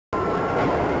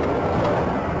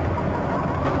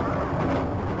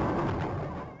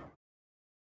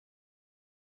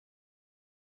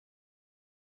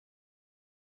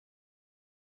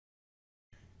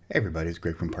Hey everybody, it's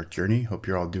Greg from Park Journey. Hope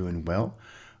you're all doing well.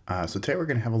 So today we're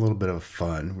going to have a little bit of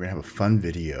fun. We're going to have a fun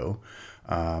video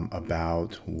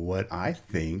about what I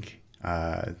think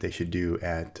they should do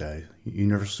at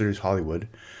Universal Studios Hollywood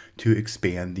to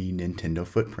expand the Nintendo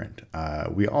footprint.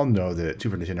 We all know that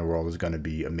Super Nintendo World is going to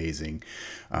be amazing.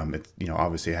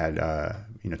 Obviously had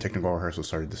technical rehearsal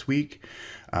started this week.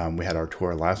 We had our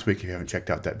tour last week. If you haven't checked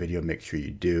out that video, make sure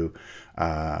you do.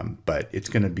 But it's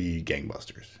going to be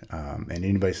gangbusters. And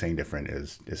anybody saying different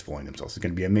is fooling themselves. It's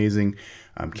going to be amazing.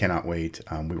 Cannot wait.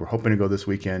 We were hoping to go this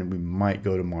weekend. We might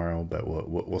go tomorrow, but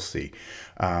we'll see.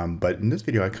 But in this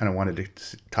video, I kind of wanted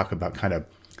to talk about kind of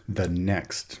the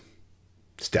next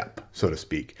step, so to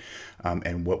speak,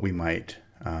 and what we might,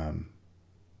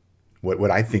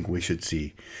 what I think we should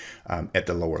see at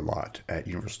the lower lot at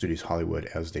Universal Studios Hollywood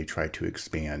as they try to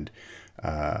expand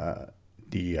the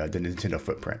Nintendo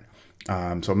footprint. So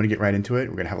I'm going to get right into it.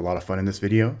 We're going to have a lot of fun in this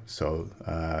video. So,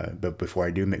 but before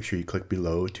I do, make sure you click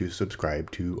below to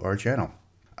subscribe to our channel.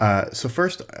 So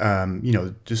first, I'm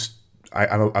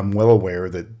well aware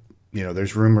that,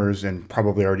 there's rumors and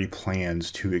probably already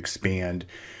plans to expand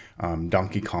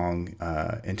Donkey Kong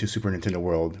into Super Nintendo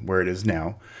World where it is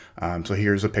now. So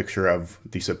here's a picture of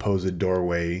the supposed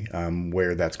doorway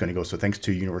where that's going to go. So thanks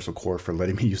to Universal Core for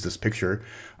letting me use this picture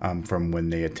from when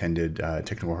they attended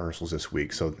technical rehearsals this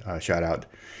week. So shout out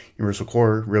Universal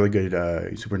Core, really good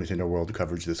Super Nintendo World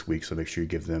coverage this week. So make sure you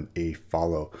give them a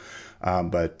follow.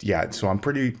 But yeah, so I'm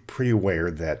pretty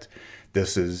aware that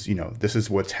this is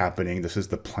what's happening. This is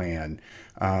the plan.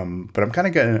 But I'm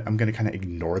gonna kind of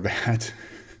ignore that.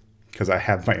 Because I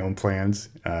have my own plans,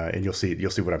 and you'll see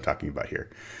what I'm talking about here.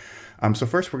 So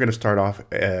first, we're going to start off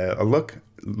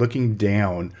looking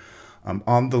down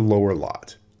on the lower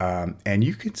lot, and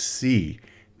you can see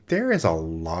there is a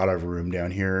lot of room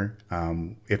down here.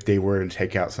 If they were to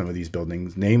take out some of these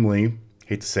buildings, namely,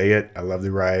 hate to say it, I love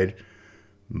the ride,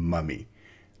 Mummy.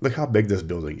 Look how big this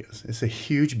building is. It's a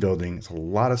huge building. It's a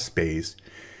lot of space.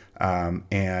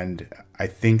 And I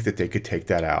think that they could take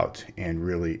that out and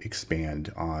really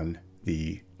expand on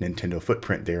the Nintendo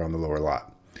footprint there on the lower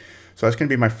lot. So that's going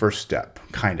to be my first step,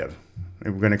 kind of.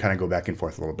 We're going to kind of go back and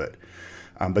forth a little bit.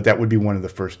 But that would be one of the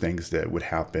first things that would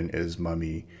happen is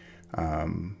Mummy,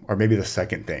 or maybe the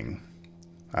second thing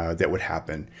that would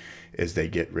happen is they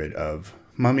get rid of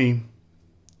Mummy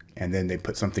and then they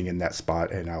put something in that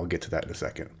spot, and I'll get to that in a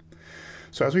second.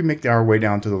 So as we make our way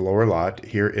down to the lower lot,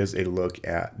 here is a look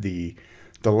at the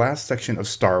last section of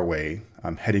Starway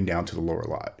heading down to the lower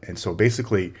lot. And so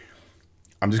basically,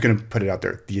 I'm just going to put it out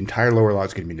there. The entire lower lot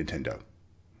is going to be Nintendo.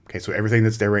 Okay, so everything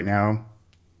that's there right now,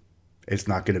 it's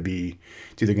either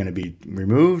going to be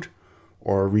removed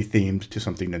or rethemed to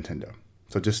something Nintendo.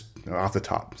 So just off the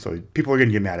top. So people are going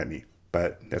to get mad at me,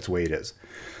 but that's the way it is.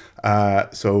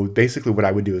 So basically what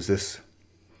I would do is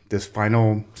this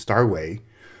final Starway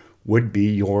would be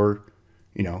your,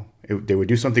 they would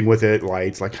do something with it,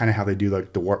 lights, like kind of how they do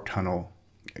like the warp tunnel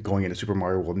going into Super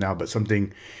Mario World now, but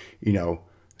something,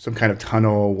 some kind of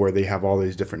tunnel where they have all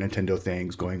these different Nintendo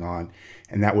things going on.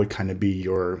 And that would kind of be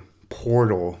your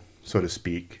portal, so to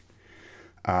speak,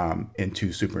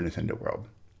 into Super Nintendo World.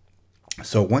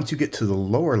 So once you get to the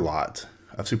lower lot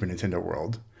of Super Nintendo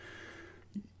World,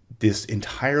 this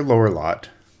entire lower lot,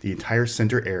 the entire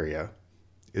center area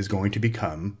is going to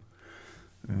become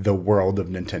the world of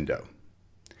Nintendo.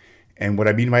 And what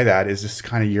I mean by that is this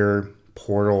kind of your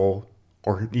portal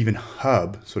or even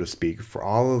hub, so to speak, for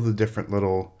all of the different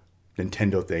little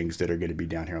Nintendo things that are going to be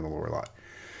down here on the lower lot.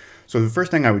 So the first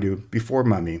thing I would do before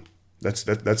Mummy,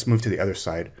 let's move to the other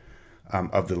side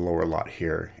of the lower lot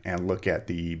here and look at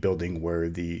the building where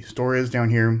the store is down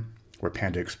here, where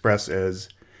Panda Express is,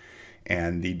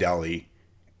 and the deli,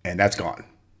 and that's gone.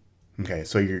 Okay,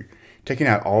 so you're taking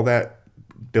out all that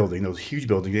building, those huge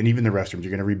buildings, and even the restrooms.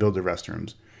 You're going to rebuild the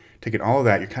restrooms. Taking all of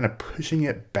that, you're kind of pushing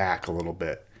it back a little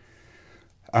bit.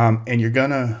 And you're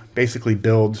going to basically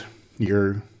build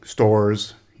your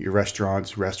stores, your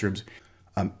restaurants, restrooms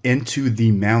into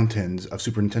the mountains of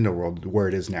Super Nintendo World where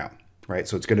it is now, right?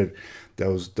 So it's going to,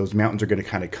 those mountains are going to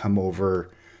kind of come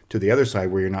over to the other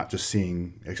side where you're not just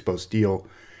seeing exposed steel.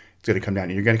 It's going to come down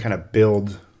and you're going to kind of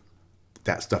build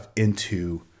that stuff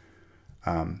into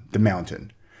the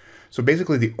mountain. So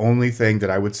basically the only thing that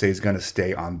I would say is going to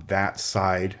stay on that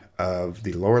side of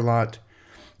the lower lot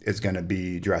is going to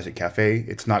be Jurassic Cafe.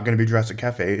 It's not going to be Jurassic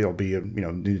Cafe. It'll be a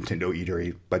Nintendo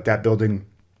eatery, but that building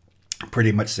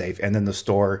pretty much safe. And then the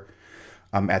store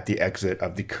at the exit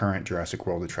of the current Jurassic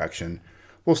World attraction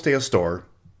will stay a store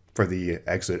for the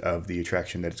exit of the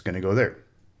attraction that's going to go there.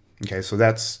 Okay, so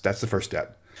that's the first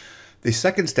step. The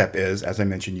second step is, as I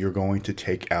mentioned, you're going to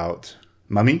take out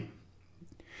Mummy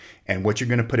And what you're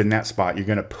going to put in that spot, you're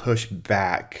going to push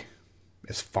back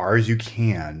as far as you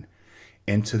can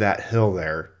into that hill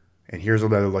there. And here's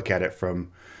another look at it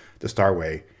from the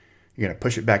Starway. You're going to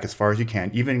push it back as far as you can,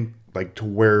 even like to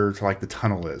where like the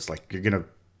tunnel is. Like you're going to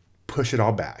push it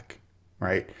all back,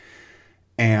 right?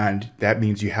 And that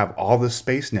means you have all this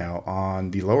space now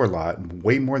on the lower lot,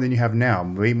 way more than you have now,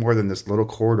 way more than this little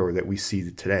corridor that we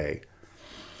see today.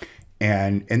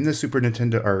 And in the Super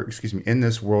Nintendo, or excuse me, in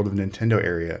this World of Nintendo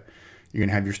area, you're going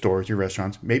to have your stores, your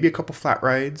restaurants, maybe a couple flat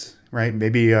rides, right?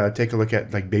 Maybe take a look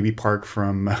at like Baby Park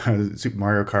from Super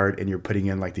Mario Kart, and you're putting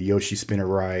in like the Yoshi Spinner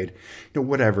ride,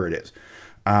 whatever it is.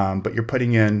 But you're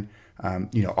putting in,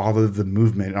 all of the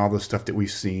movement and all the stuff that we've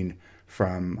seen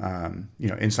from,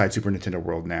 inside Super Nintendo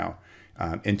World now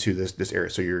into this area.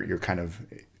 So you're kind of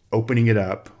opening it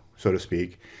up, so to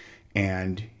speak,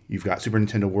 and you've got Super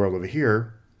Nintendo World over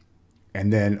here.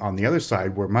 And then on the other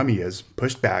side where Mummy is,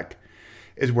 pushed back,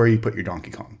 is where you put your Donkey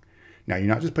Kong. Now, you're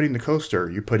not just putting the coaster,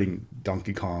 you're putting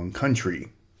Donkey Kong Country.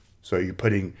 So you're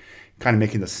putting, kind of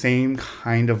making the same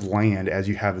kind of land as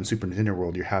you have in Super Nintendo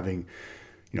World. You're having,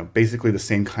 basically the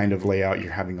same kind of layout.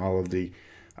 You're having all of the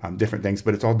different things,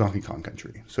 but it's all Donkey Kong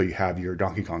Country. So you have your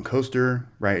Donkey Kong coaster,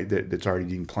 right, that's already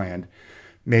being planned.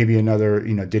 Maybe another,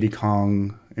 Diddy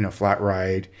Kong, flat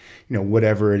ride,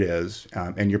 whatever it is.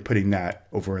 And you're putting that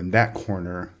over in that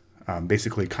corner,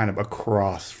 basically kind of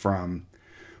across from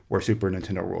where Super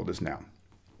Nintendo World is now.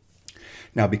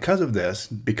 Now, because of this,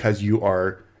 because you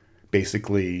are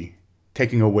basically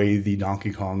taking away the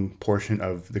Donkey Kong portion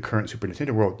of the current Super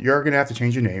Nintendo World, you're going to have to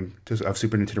change your name of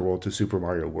Super Nintendo World to Super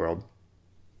Mario World.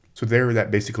 So there, that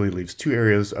basically leaves two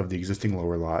areas of the existing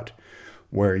lower lot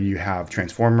where you have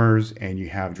Transformers and you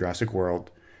have Jurassic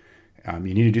World.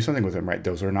 You need to do something with them, right?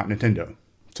 Those are not Nintendo.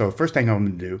 So the first thing I'm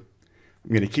going to do, I'm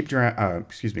going to keep, I'm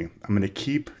going to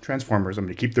keep Transformers. I'm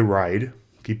going to keep the ride,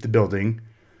 keep the building,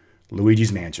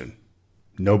 Luigi's Mansion.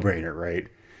 No brainer, right?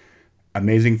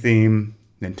 Amazing theme,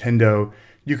 Nintendo.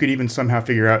 You could even somehow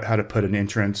figure out how to put an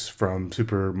entrance from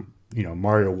Super,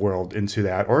 Mario World into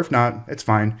that. Or if not, it's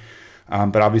fine.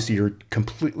 But obviously you're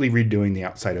completely redoing the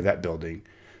outside of that building.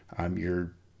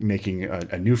 You're making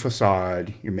a new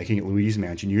facade. You're making it Luigi's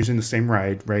Mansion. You're using the same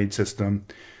raid system,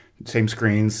 same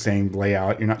screens, same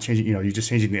layout. You're not changing, you're just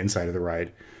changing the inside of the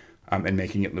ride and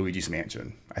making it Luigi's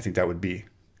Mansion. I think that would be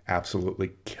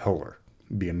absolutely killer.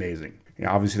 It'd be amazing.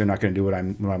 Obviously they're not going to do what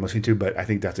I'm listening to, but I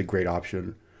think that's a great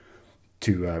option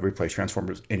to replace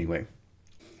Transformers anyway.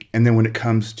 And then when it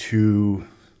comes to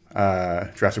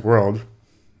Jurassic World,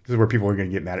 this is where people are going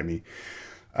to get mad at me.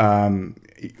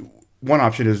 One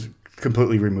option is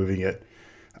completely removing it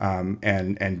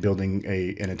and building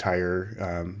an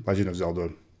entire Legend of Zelda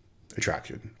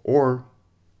attraction. Or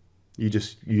you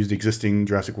just use the existing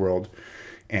Jurassic World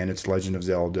and it's Legend of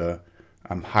Zelda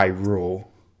Hyrule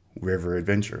River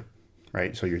Adventure,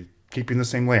 right? So you're keeping the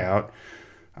same layout,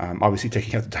 obviously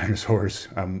taking out the dinosaurs,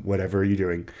 whatever you're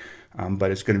doing, but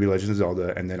it's going to be Legend of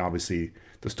Zelda, and then obviously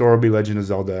the store will be Legend of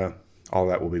Zelda, all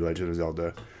that will be Legend of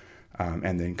Zelda,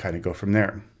 and then kind of go from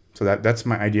there. So that's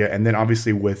my idea. And then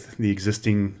obviously with the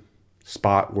existing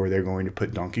spot where they're going to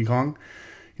put Donkey Kong,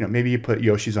 maybe you put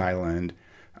Yoshi's Island,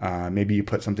 maybe you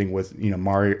put something with,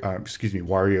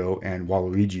 Wario and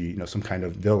Waluigi, some kind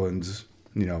of villains,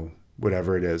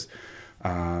 whatever it is.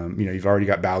 You've already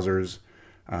got Bowser's,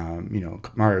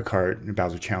 Mario Kart and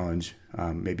Bowser Challenge.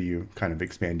 Maybe you're kind of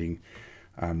expanding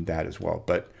that as well.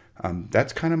 But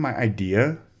that's kind of my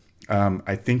idea.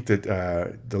 I think that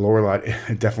the lower lot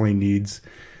definitely needs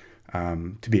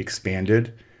to be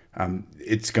expanded.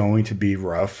 It's going to be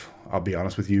rough, I'll be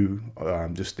honest with you,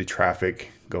 just the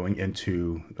traffic going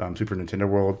into Super Nintendo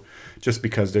World, just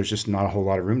because there's just not a whole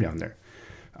lot of room down there.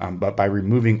 But by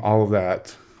removing all of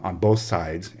that on both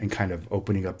sides and kind of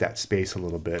opening up that space a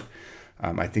little bit,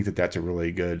 I think that that's a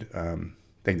really good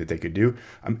thing that they could do.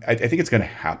 I think it's going to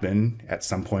happen at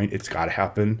some point. It's got to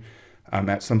happen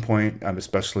at some point,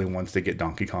 especially once they get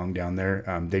Donkey Kong down there.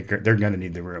 They're going to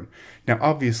need the room. Now,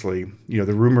 obviously, the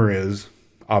rumor is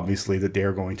obviously that they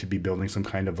are going to be building some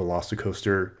kind of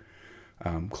Velocicoaster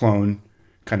clone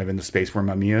kind of in the space where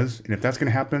Mummy is. And if that's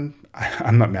going to happen,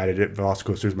 I'm not mad at it.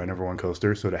 Velocicoaster is my #1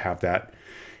 coaster. So to have that,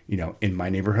 in my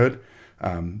neighborhood,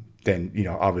 then,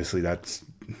 obviously that's,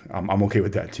 I'm okay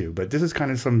with that too. But this is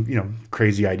kind of some,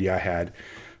 crazy idea I had,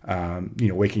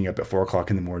 waking up at 4 o'clock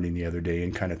in the morning the other day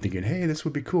and kind of thinking, hey, this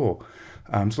would be cool.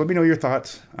 So let me know your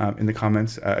thoughts in the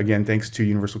comments. Again, thanks to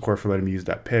Universal Core for letting me use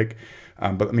that pick.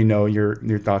 But let me know your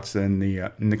thoughts in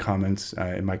the comments.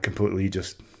 Am I completely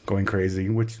just going crazy?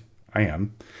 Which I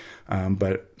am.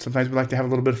 But sometimes we like to have a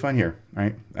little bit of fun here,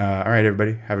 right? All right,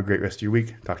 everybody. Have a great rest of your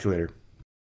week. Talk to you later.